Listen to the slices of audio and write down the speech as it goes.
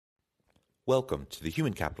Welcome to the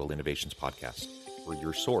Human Capital Innovations Podcast. We're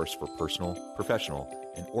your source for personal, professional,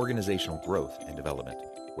 and organizational growth and development,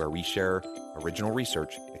 where we share original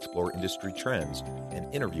research, explore industry trends,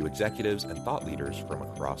 and interview executives and thought leaders from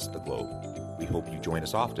across the globe. We hope you join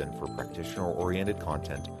us often for practitioner-oriented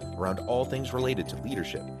content around all things related to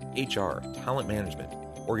leadership, HR, talent management,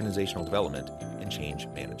 organizational development, and change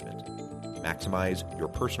management. Maximize your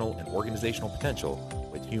personal and organizational potential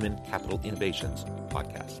with Human Capital Innovations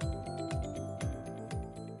Podcast.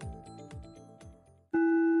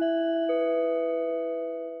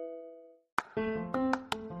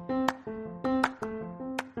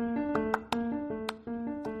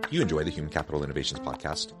 If you enjoy the Human Capital Innovations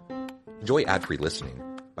Podcast, enjoy ad-free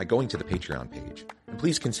listening by going to the Patreon page, and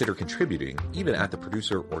please consider contributing even at the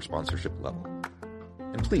producer or sponsorship level.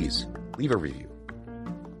 And please leave a review.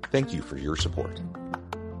 Thank you for your support.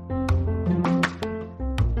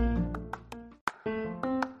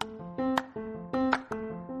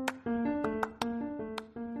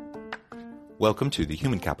 Welcome to the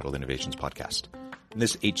Human Capital Innovations Podcast. In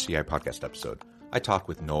this HCI podcast episode, I talk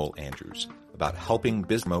with Noel Andrews about helping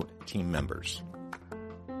BizMote team members.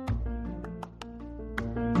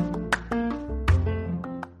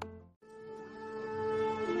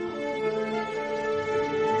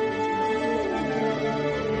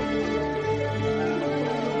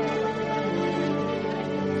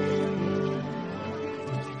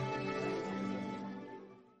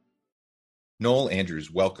 Noel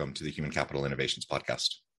Andrews, welcome to the Human Capital Innovations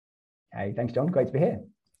Podcast. Hey, thanks, John. Great to be here.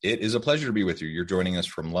 It is a pleasure to be with you. You're joining us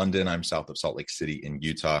from London. I'm south of Salt Lake City in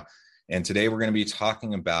Utah. And today we're going to be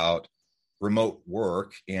talking about remote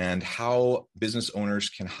work and how business owners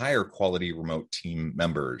can hire quality remote team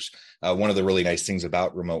members. One of the really nice things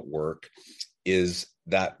about remote work is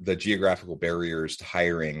that the geographical barriers to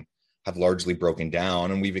hiring have largely broken down.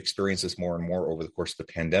 And we've experienced this more and more over the course of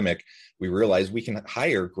the pandemic. We realize we can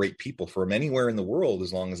hire great people from anywhere in the world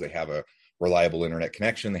as long as they have a reliable internet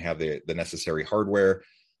connection, they have the necessary hardware.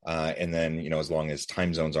 And then, as long as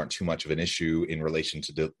time zones aren't too much of an issue in relation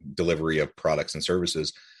to delivery of products and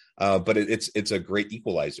services. But it's a great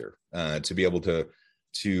equalizer to be able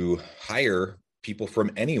to hire people from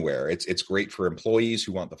anywhere. It's great for employees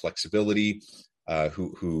who want the flexibility,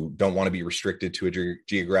 who don't want to be restricted to a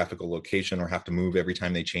geographical location or have to move every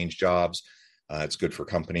time they change jobs. It's good for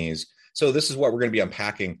companies. So this is what we're going to be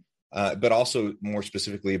unpacking. But also more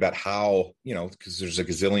specifically about how, because there's a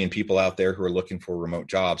gazillion people out there who are looking for remote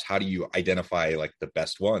jobs. How do you identify like the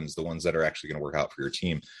best ones, the ones that are actually going to work out for your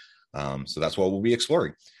team? So that's what we'll be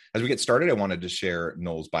exploring. As we get started, I wanted to share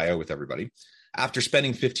Noel's bio with everybody. After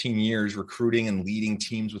spending 15 years recruiting and leading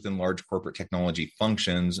teams within large corporate technology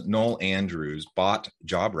functions, Noel Andrews bought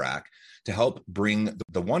JobRack to help bring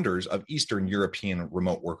the wonders of Eastern European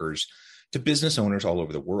remote workers to business owners all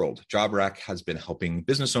over the world. JobRack has been helping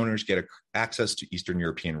business owners get access to Eastern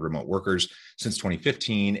European remote workers since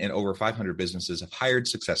 2015, and over 500 businesses have hired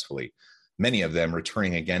successfully, many of them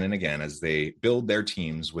returning again and again as they build their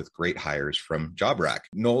teams with great hires from JobRack.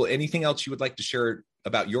 Noel, anything else you would like to share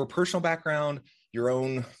about your personal background, your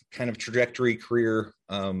own kind of trajectory, career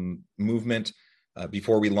movement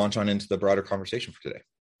before we launch on into the broader conversation for today?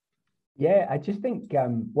 Yeah, I just think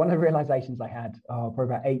one of the realizations I had probably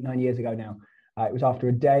about 8-9 years ago now, it was after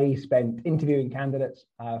a day spent interviewing candidates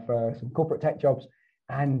for some corporate tech jobs.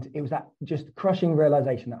 And it was that just crushing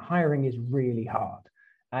realization that hiring is really hard.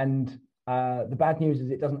 And the bad news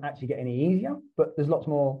is it doesn't actually get any easier, but there's lots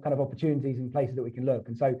more kind of opportunities and places that we can look.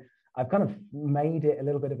 And so I've kind of made it a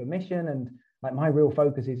little bit of a mission, and like my real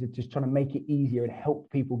focus is just trying to make it easier and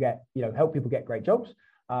help people get great jobs.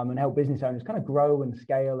 And help business owners kind of grow and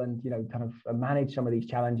scale and, kind of manage some of these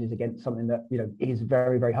challenges against something that, is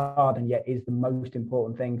very, very hard and yet is the most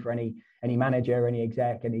important thing for any manager, any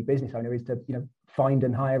exec, any business owner is to, find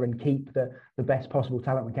and hire and keep the best possible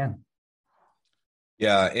talent we can.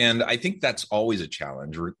 Yeah. And I think that's always a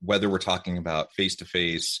challenge, whether we're talking about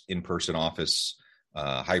face-to-face, in-person office,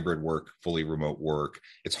 hybrid work, fully remote work.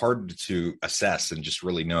 It's hard to assess and just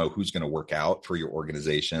really know who's going to work out for your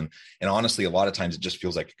organization. And honestly, a lot of times it just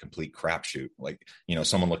feels like a complete crapshoot. Like,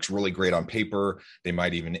 someone looks really great on paper. They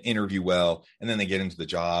might even interview well, and then they get into the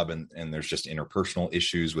job and there's just interpersonal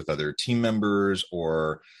issues with other team members,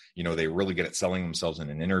 or, they really good at selling themselves in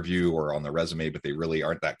an interview or on the resume, but they really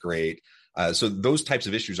aren't that great. So those types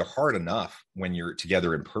of issues are hard enough when you're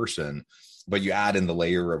together in person. But you add in the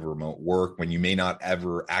layer of remote work when you may not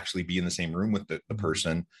ever actually be in the same room with the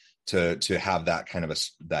person to have that kind of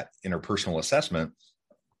that interpersonal assessment.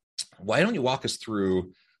 Why don't you walk us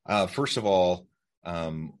through, first of all,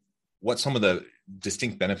 what some of the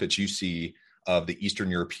distinct benefits you see of the Eastern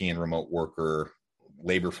European remote worker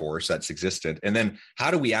labor force that's existed? And then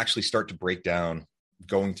how do we actually start to break down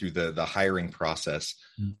going through the hiring process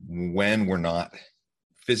when we're not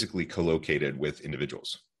physically co-located with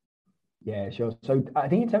individuals? Yeah, sure. So I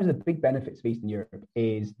think in terms of the big benefits of Eastern Europe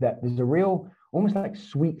is that there's a real, almost like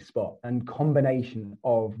sweet spot and combination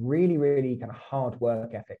of really, really kind of hard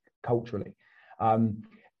work ethic culturally,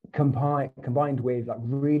 combined with like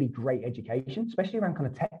really great education, especially around kind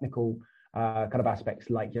of technical kind of aspects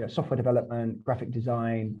like, software development, graphic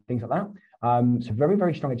design, things like that. So very,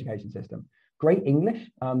 very strong education system. Great English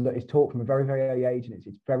that is taught from a very, very early age, and it's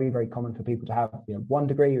very, very common for people to have 1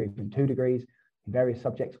 degree or even 2 degrees in various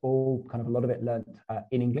subjects, all kind of a lot of it learnt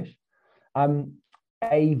in English.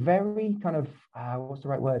 A very kind of what's the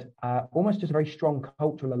right word? Almost just a very strong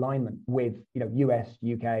cultural alignment with US,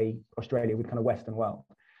 UK, Australia, with kind of Western world.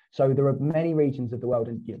 So there are many regions of the world,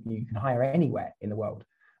 and you can hire anywhere in the world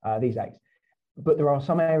these days. But there are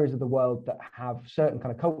some areas of the world that have certain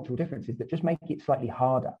kind of cultural differences that just make it slightly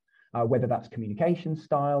harder. Whether that's communication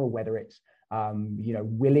style, whether it's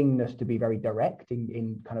willingness to be very direct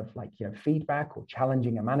in kind of like feedback or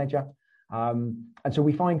challenging a manager, and so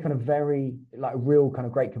we find kind of very like real kind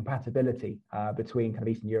of great compatibility between kind of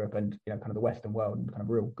Eastern Europe and kind of the Western world, and kind of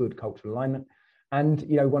real good cultural alignment. And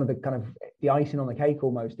one of the kind of the icing on the cake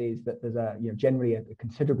almost is that there's a generally a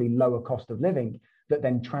considerably lower cost of living that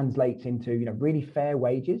then translates into really fair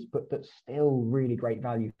wages, but that's still really great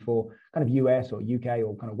value for kind of US or UK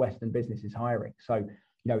or kind of Western businesses hiring. So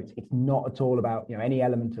it's not at all about any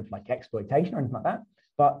element of like exploitation or anything like that.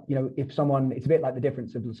 But if someone, it's a bit like the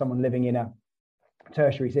difference of someone living in a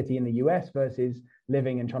tertiary city in the US versus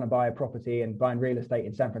living and trying to buy a property and buying real estate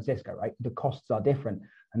in San Francisco, right? The costs are different,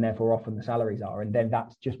 and therefore often the salaries are, and then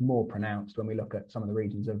that's just more pronounced when we look at some of the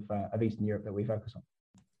regions of Eastern Europe that we focus on.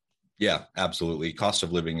 Yeah, absolutely. Cost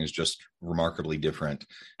of living is just remarkably different.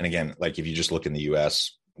 And again, like if you just look in the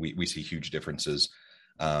US, we see huge differences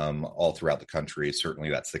all throughout the country. Certainly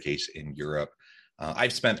that's the case in Europe.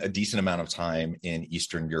 I've spent a decent amount of time in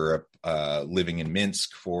Eastern Europe, living in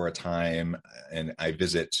Minsk for a time, and I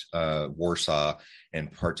visit Warsaw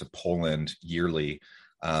and parts of Poland yearly.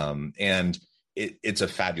 And it's a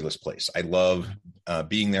fabulous place. I love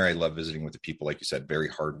being there. I love visiting with the people, like you said, very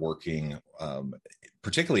hardworking,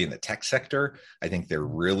 particularly in the tech sector. I think they're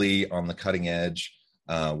really on the cutting edge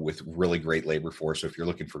with really great labor force. So if you're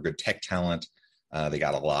looking for good tech talent, they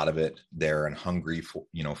got a lot of it there and hungry for,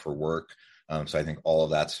 for work. So I think all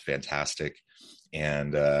of that's fantastic.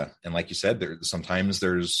 And like you said, sometimes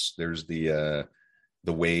there's the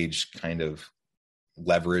wage kind of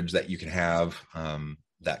leverage that you can have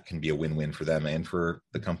that can be a win-win for them and for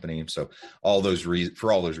the company. So for all those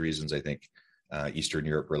reasons, I think Eastern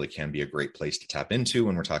Europe really can be a great place to tap into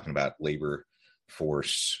when we're talking about labor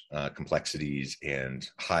force complexities and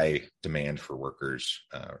high demand for workers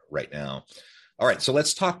right now. All right, so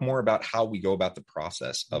let's talk more about how we go about the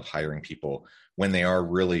process of hiring people when they are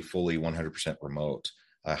really fully 100% remote.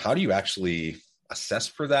 How do you actually assess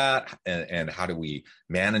for that, and how do we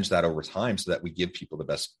manage that over time so that we give people the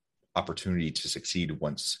best opportunity to succeed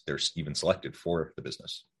once they're even selected for the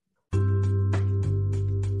business?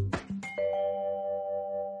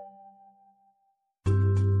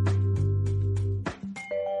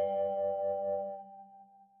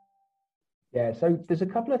 Yeah, so there's a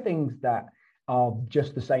couple of things that are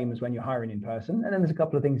just the same as when you're hiring in person, and then there's a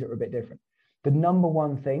couple of things that are a bit different. The number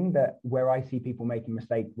one thing where I see people making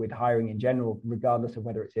mistake with hiring in general, regardless of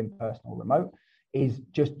whether it's in person or remote, is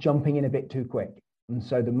just jumping in a bit too quick. And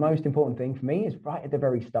so the most important thing for me is right at the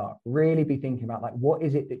very start, really be thinking about like, what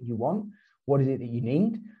is it that you want? What is it that you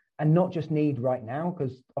need? And not just need right now,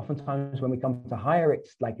 because oftentimes when we come to hire,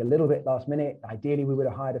 it's like a little bit last minute. Ideally, we would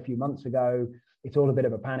have hired a few months ago. It's all a bit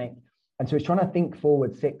of a panic. And so it's trying to think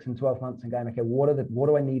forward 6 and 12 months and going, okay, what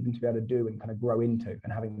do I need them to be able to do and kind of grow into,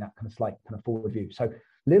 and having that kind of slight kind of forward view. So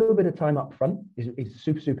a little bit of time up front is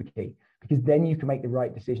super, super key, because then you can make the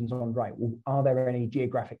right decisions on, right, well, are there any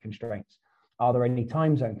geographic constraints? Are there any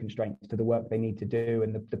time zone constraints to the work they need to do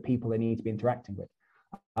and the people they need to be interacting with?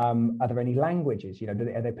 Are there any languages? Are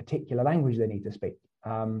there particular languages they need to speak?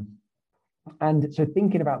 And so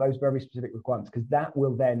thinking about those very specific requirements, because that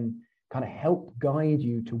will then kind of help guide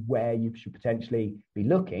you to where you should potentially be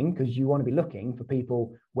looking, because you want to be looking for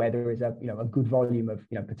people where there is a good volume of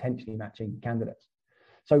potentially matching candidates.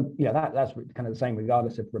 So that's kind of the same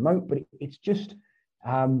regardless of remote, but it's just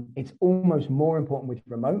it's almost more important with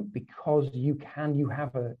remote, because you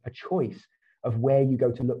have a choice of where you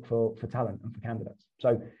go to look for talent and for candidates.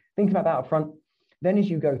 So think about that up front. Then as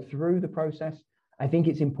you go through the process, I think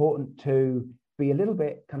it's important to be a little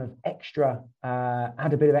bit kind of extra,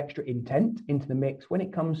 add a bit of extra intent into the mix when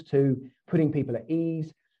it comes to putting people at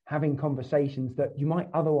ease, having conversations that you might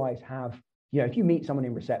otherwise have. If you meet someone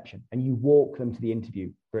in reception and you walk them to the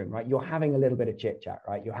interview room, right, you're having a little bit of chit chat,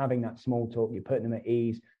 right? You're having that small talk, you're putting them at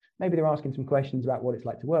ease. Maybe they're asking some questions about what it's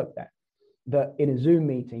like to work there. That in a Zoom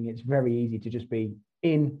meeting, it's very easy to just be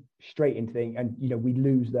straight into things, and we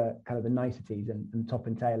lose the kind of the niceties and top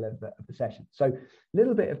and tail of the session. So a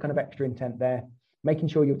little bit of kind of extra intent there, making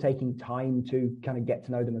sure you're taking time to kind of get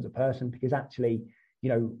to know them as a person, because actually,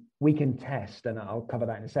 we can test, and I'll cover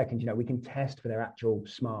that in a second, we can test for their actual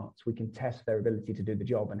smarts, we can test their ability to do the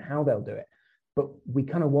job and how they'll do it. But we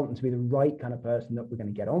kind of want them to be the right kind of person that we're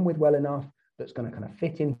going to get on with well enough, that's going to kind of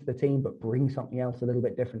fit into the team, but bring something else a little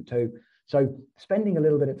bit different too. So spending a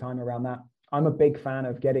little bit of time around that. I'm a big fan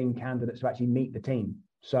of getting candidates to actually meet the team.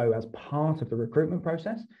 So as part of the recruitment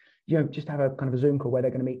process, just have a kind of a Zoom call where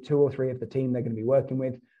they're going to meet 2 or 3 of the team they're going to be working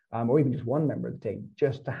with, or even just one member of the team,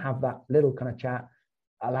 just to have that little kind of chat,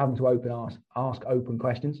 allow them to ask open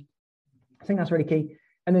questions. I think that's really key.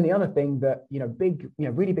 And then the other thing that,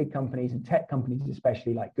 really big companies and tech companies,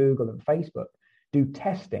 especially like Google and Facebook, do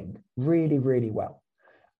testing really, really well.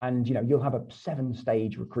 And, you'll have a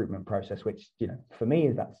 7-stage recruitment process, which, for me,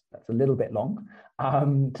 that's a little bit long,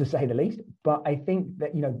 to say the least. But I think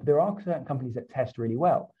that, there are certain companies that test really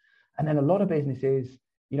well. And then a lot of businesses,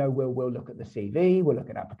 we'll look at the CV, we'll look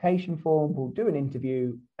at application form, we'll do an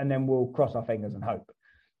interview, and then we'll cross our fingers and hope.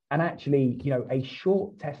 And actually, a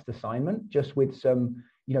short test assignment just with some,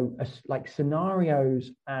 like scenarios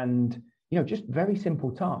and, just very simple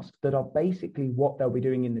tasks that are basically what they'll be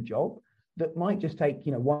doing in the job, that might just take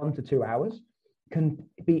 1 to 2 hours, can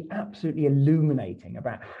be absolutely illuminating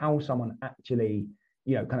about how someone actually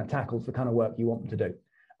kind of tackles the kind of work you want them to do.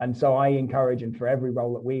 And so I encourage, and for every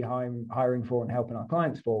role that we hiring for and helping our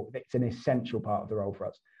clients for, it's an essential part of the role for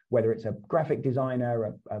us, whether it's a graphic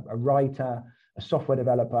designer, a writer, a software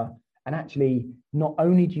developer. And actually, not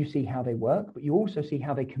only do you see how they work, but you also see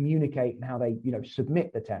how they communicate and how they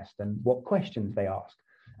submit the test and what questions they ask.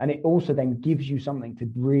 And it also then gives you something to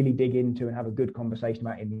really dig into and have a good conversation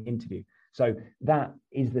about in the interview. So that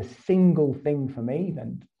is the single thing for me.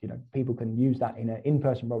 And people can use that in an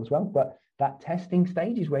in-person role as well. But that testing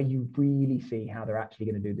stage is where you really see how they're actually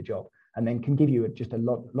going to do the job, and then can give you just a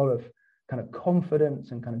lot of kind of confidence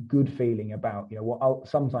and kind of good feeling about what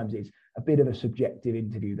sometimes is a bit of a subjective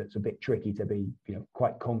interview that's a bit tricky to be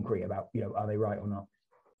quite concrete about are they right or not.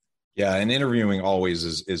 Yeah, and interviewing always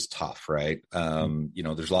is tough, right?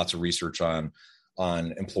 There's lots of research on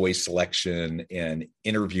employee selection, and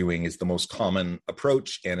interviewing is the most common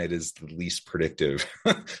approach, and it is the least predictive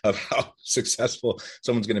of how successful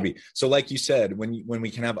someone's going to be. So, like you said, when we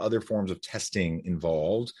can have other forms of testing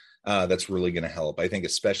involved, that's really going to help. I think,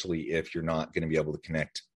 especially if you're not going to be able to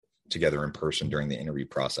connect together in person during the interview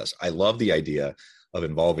process. I love the idea of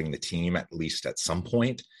involving the team at least at some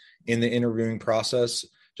point in the interviewing process,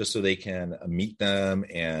 just so they can meet them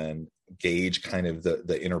and gauge kind of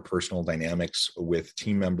the interpersonal dynamics with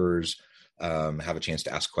team members, have a chance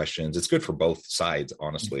to ask questions. It's good for both sides,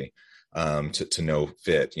 honestly, to know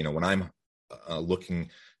fit. When I'm looking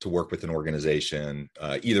to work with an organization,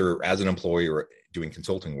 either as an employee or doing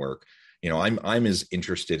consulting work, I'm as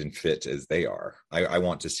interested in fit as they are. I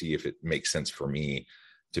want to see if it makes sense for me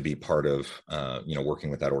to be part of, working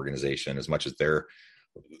with that organization as much as they're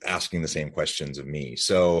asking the same questions of me.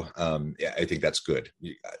 So yeah, I think that's good.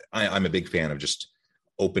 I'm a big fan of just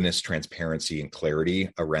openness, transparency, and clarity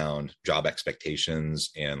around job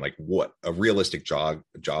expectations, and like what a realistic job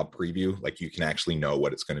preview, like you can actually know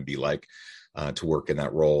what it's going to be like to work in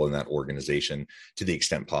that role in that organization to the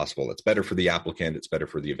extent possible. It's better for the applicant. It's better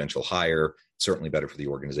for the eventual hire. Certainly better for the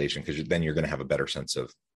organization, because then you're going to have a better sense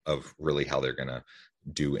of really how they're going to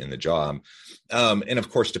do in the job. And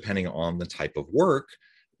of course, depending on the type of work,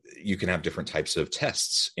 you can have different types of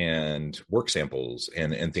tests and work samples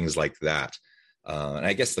and things like that. And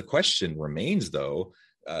I guess the question remains, though,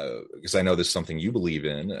 because I know this is something you believe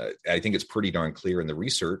in, I think it's pretty darn clear in the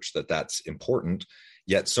research that that's important.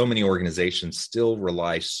 Yet so many organizations still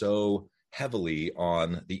rely so heavily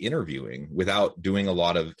on the interviewing without doing a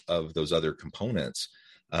lot of those other components.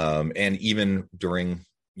 And even during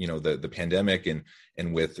the pandemic and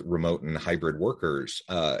with remote and hybrid workers.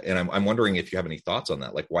 And I'm wondering if you have any thoughts on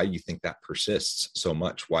that. Like, why do you think that persists so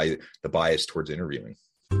much? Why the bias towards interviewing?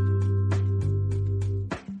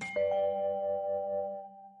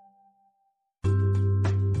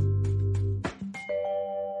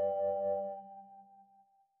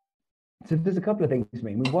 So there's a couple of things.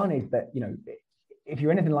 One is that, if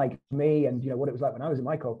you're anything like me and, what it was like when I was in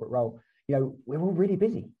my corporate role, we're all really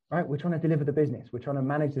busy, right? We're trying to deliver the business. We're trying to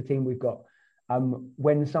manage the team we've got.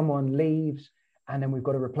 When someone leaves and then we've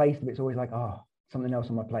got to replace them, it's always like, oh, something else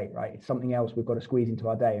on my plate, right? It's something else we've got to squeeze into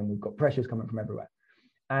our day, and we've got pressures coming from everywhere.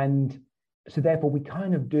 And so therefore we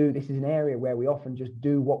kind of this is an area where we often just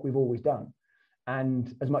do what we've always done.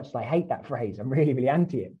 And as much as I hate that phrase, I'm really, really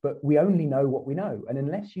anti it, but we only know what we know. And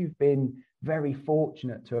unless you've been very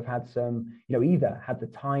fortunate to have had some, either had the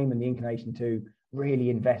time and the inclination to really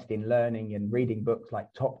invest in learning and reading books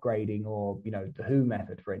like Top Grading or, the Who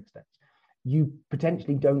method, for instance, you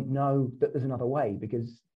potentially don't know that there's another way,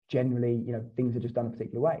 because generally, things are just done a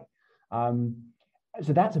particular way.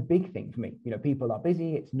 So that's a big thing for me. People are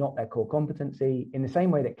busy. It's not their core competency, in the same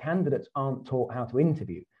way that candidates aren't taught how to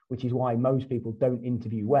interview, which is why most people don't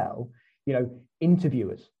interview well.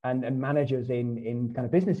 Interviewers and managers in kind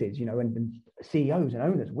of businesses, and CEOs and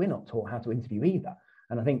owners, we're not taught how to interview either.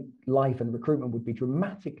 And I think life and recruitment would be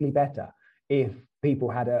dramatically better if people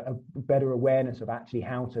had a better awareness of actually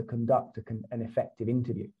how to conduct an effective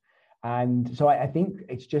interview. And so I think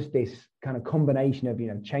it's just this kind of combination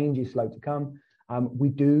of, change is slow to come.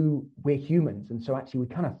 We're humans. And so actually we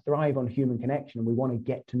kind of thrive on human connection, and we want to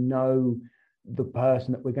get to know the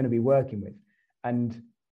person that we're going to be working with. And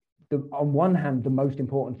on one hand, the most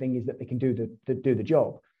important thing is that they can do the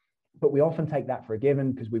job. But we often take that for a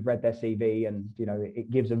given because we've read their CV and, it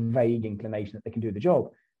gives a vague inclination that they can do the job.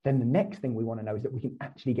 Then the next thing we want to know is that we can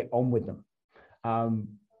actually get on with them.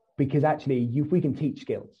 Because actually, if we can teach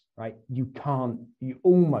skills, right, you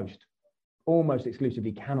almost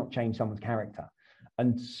exclusively cannot change someone's character.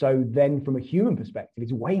 And so then from a human perspective,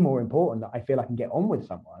 it's way more important that I feel I can get on with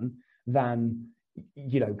someone than,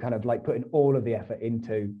 kind of like putting all of the effort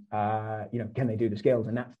into, can they do the skills?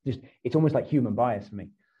 And that's just, it's almost like human bias for me.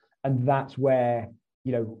 And that's where,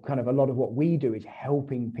 kind of a lot of what we do is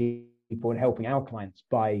helping people and helping our clients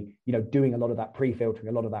by, doing a lot of that pre-filtering,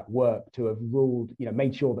 a lot of that work to have ruled,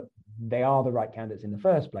 made sure that they are the right candidates in the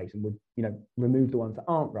first place, and would, remove the ones that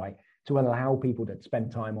aren't right, to allow people to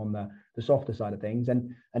spend time on the softer side of things.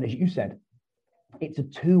 And as you said, it's a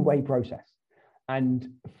two-way process. And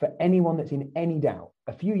for anyone that's in any doubt,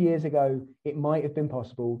 a few years ago, it might have been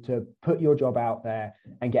possible to put your job out there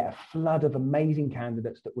and get a flood of amazing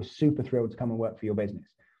candidates that were super thrilled to come and work for your business.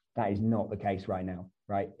 That is not the case right now,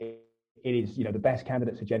 right? It is, the best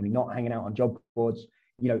candidates are generally not hanging out on job boards.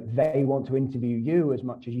 They want to interview you as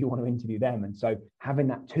much as you want to interview them. And so having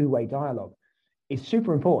that two-way dialogue is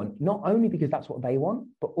super important, not only because that's what they want,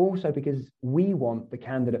 but also because we want the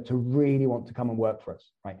candidate to really want to come and work for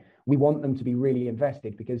us, right? We want them to be really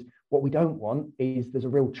invested, because what we don't want is, there's a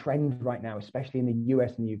real trend right now, especially in the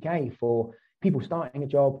US and the UK, for people starting a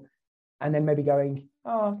job and then maybe going,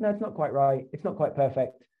 oh, no, it's not quite right. It's not quite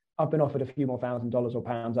perfect. I've been offered a few more $1,000s or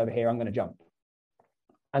pounds over here. I'm going to jump.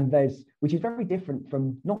 And which is very different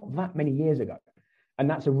from not that many years ago. And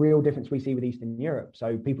that's a real difference we see with Eastern Europe.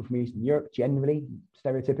 So people from Eastern Europe, generally,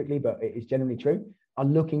 stereotypically, but it is generally true, are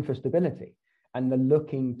looking for stability, and they're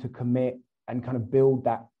looking to commit and kind of build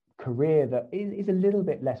that career that is a little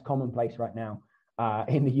bit less commonplace right now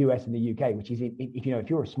in the US and the UK, which is, if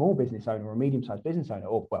you're a small business owner or a medium-sized business owner,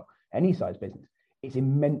 or any size business, it's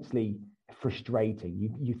immensely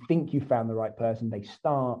frustrating. You think you found the right person, they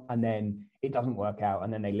start and then it doesn't work out,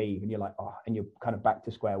 and then they leave, and you're like, oh, and you're kind of back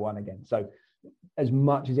to square one again. So as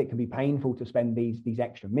much as it can be painful to spend these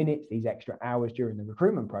extra minutes, these extra hours during the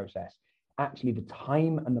recruitment process, actually the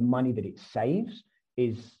time and the money that it saves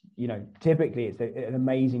is, typically it's an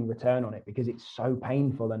amazing return on it, because it's so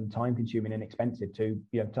painful and time consuming and expensive to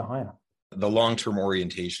hire. The long-term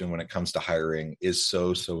orientation when it comes to hiring is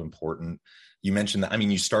so important. You mentioned that. I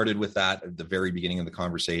mean, you started with that at the very beginning of the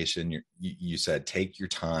conversation. You said, take your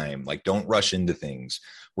time, like, don't rush into things.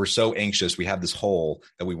 We're so anxious. We have this hole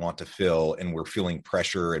that we want to fill, and we're feeling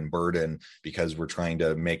pressure and burden because we're trying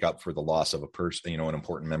to make up for the loss of a person, an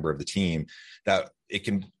important member of the team, that it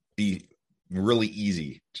can be really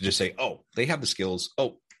easy to just say, oh, they have the skills.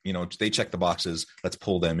 Oh, they check the boxes. Let's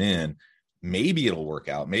pull them in. Maybe it'll work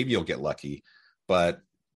out. Maybe you'll get lucky, but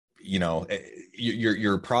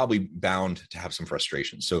you're probably bound to have some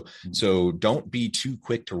frustration. So don't be too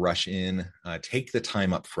quick to rush in. Take the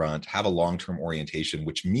time up front, have a long-term orientation,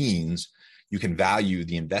 which means you can value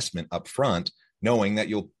the investment up front, knowing that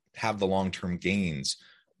you'll have the long-term gains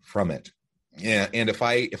from it. Yeah. And if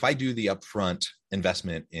I do the upfront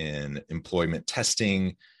investment in employment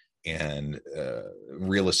testing and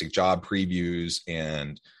realistic job previews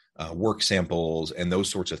and work samples and those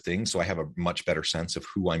sorts of things, so I have a much better sense of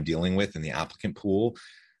who I'm dealing with in the applicant pool,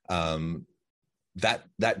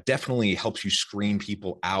 that definitely helps you screen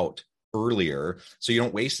people out earlier so you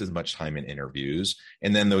don't waste as much time in interviews.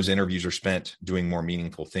 And then those interviews are spent doing more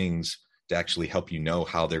meaningful things to actually help you know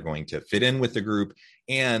how they're going to fit in with the group.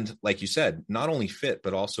 And like you said, not only fit,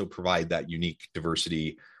 but also provide that unique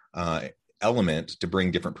diversity element to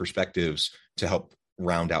bring different perspectives to help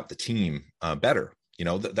round out the team better. You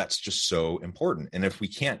know, that's just so important. And if we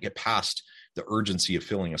can't get past the urgency of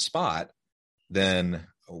filling a spot, then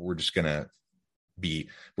we're just going to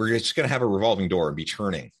have a revolving door and be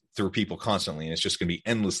churning through people constantly. And it's just going to be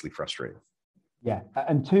endlessly frustrating. Yeah.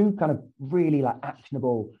 And two kind of really like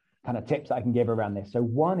actionable kind of tips that I can give around this. So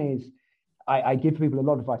one is I give people a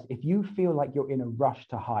lot of advice. If you feel like you're in a rush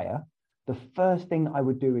to hire, the first thing I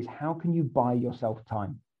would do is how can you buy yourself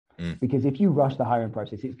time? Because if you rush the hiring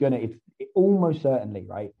process, it's almost certainly,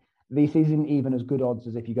 right? This isn't even as good odds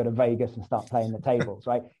as if you go to Vegas and start playing the tables,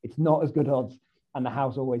 right? It's not as good odds, and the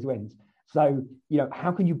house always wins. So, you know,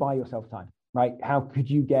 how can you buy yourself time, right? How could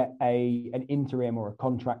you get an interim or a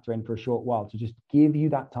contractor in for a short while to just give you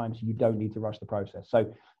that time so you don't need to rush the process?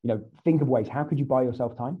 So, you know, think of ways, how could you buy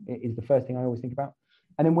yourself time is the first thing I always think about.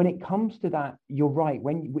 And then when it comes to that, you're right.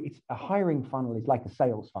 It's a hiring funnel is like a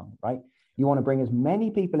sales funnel, right? You want to bring as many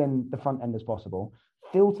people in the front end as possible,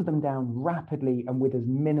 filter them down rapidly and with as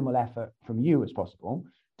minimal effort from you as possible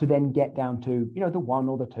to then get down to, you know, the one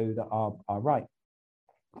or the two that are right.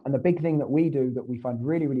 And the big thing that we do that we find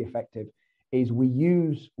really, really effective is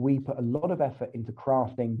we put a lot of effort into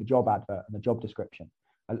crafting the job advert and the job description,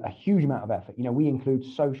 a huge amount of effort. You know, we include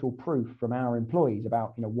social proof from our employees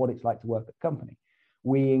about, you know, what it's like to work at the company.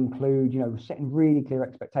 We include, you know, setting really clear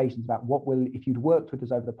expectations about if you'd worked with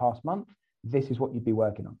us over the past month, this is what you'd be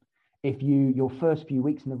working on. If your first few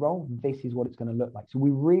weeks in the role, this is what it's going to look like. So we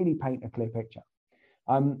really paint a clear picture.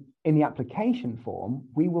 In the application form,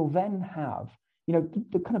 we will then have, you know,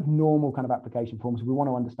 the kind of normal kind of application forms. We want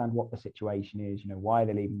to understand what the situation is, you know, why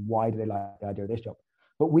they're leaving, why do they like the idea of this job.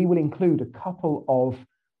 But we will include a couple of,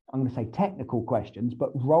 I'm going to say technical questions, but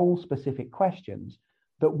role-specific questions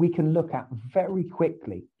that we can look at very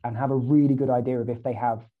quickly and have a really good idea of if they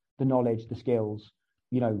have the knowledge, the skills,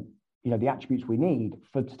 you know, the attributes we need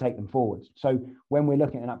to take them forwards. So when we're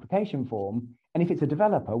looking at an application form, and if it's a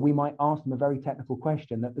developer, we might ask them a very technical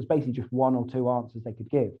question that there's basically just one or two answers they could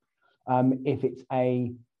give. If it's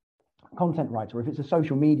a content writer, or if it's a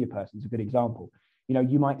social media person, it's a good example. You know,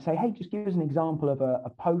 you might say, hey, just give us an example of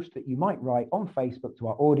a post that you might write on Facebook to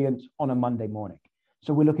our audience on a Monday morning.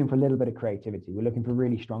 So we're looking for a little bit of creativity. We're looking for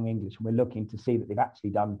really strong English. And we're looking to see that they've actually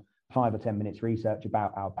done 5 or 10 minutes research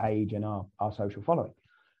about our page and our social following.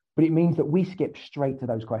 But it means that we skip straight to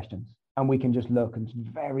those questions and we can just look and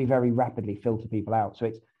very, very rapidly filter people out. So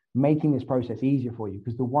it's making this process easier for you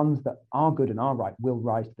because the ones that are good and are right will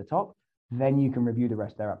rise to the top. Then you can review the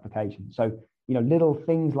rest of their application. So, you know, little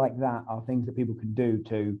things like that are things that people can do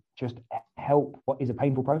to just help what is a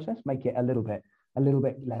painful process, make it a little bit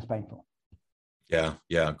less painful. Yeah.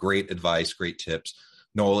 Great advice. Great tips.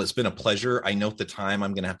 Noel, it's been a pleasure. I note the time.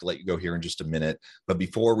 I'm going to have to let you go here in just a minute. But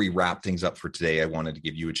before we wrap things up for today, I wanted to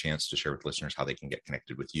give you a chance to share with listeners how they can get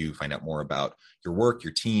connected with you, find out more about your work,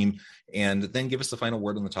 your team, and then give us the final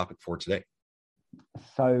word on the topic for today.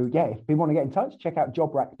 So, yeah, if people want to get in touch, check out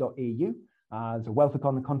jobrack.eu. There's a wealth of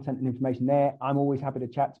content and information there. I'm always happy to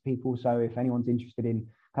chat to people. So if anyone's interested in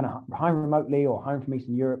kind of hiring remotely or hiring from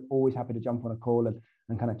Eastern Europe, always happy to jump on a call and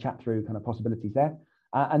kind of chat through kind of possibilities there.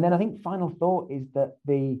 And then I think final thought is that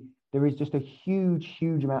there is just a huge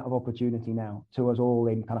amount of opportunity now to us all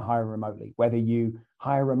in kind of hiring remotely, whether you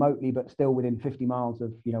hire remotely, but still within 50 miles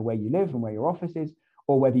of, you know, where you live and where your office is,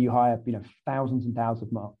 or whether you hire, you know, thousands and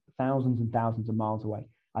thousands of miles away.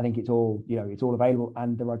 I think it's all available,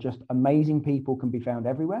 and there are just amazing people can be found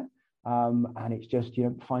everywhere. And it's just, you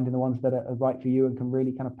know, finding the ones that are right for you and can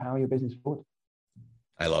really kind of power your business forward.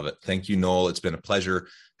 I love it. Thank you, Noel. It's been a pleasure.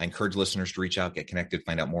 I encourage listeners to reach out, get connected,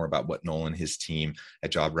 find out more about what Noel and his team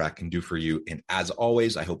at JobRack can do for you. And as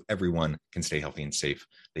always, I hope everyone can stay healthy and safe,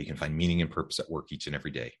 that you can find meaning and purpose at work each and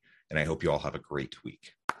every day. And I hope you all have a great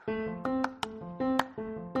week.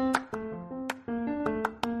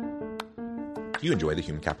 Do you enjoy the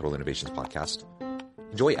Human Capital Innovations podcast?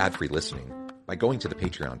 Enjoy ad-free listening by going to the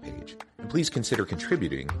Patreon page. And please consider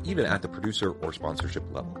contributing even at the producer or sponsorship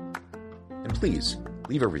level. And please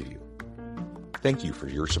leave a review. Thank you for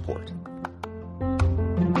your support.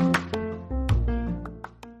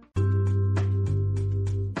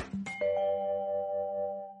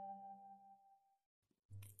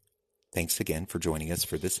 Thanks again for joining us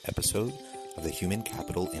for this episode of the Human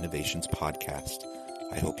Capital Innovations podcast.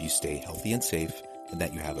 I hope you stay healthy and safe and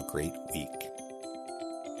that you have a great week.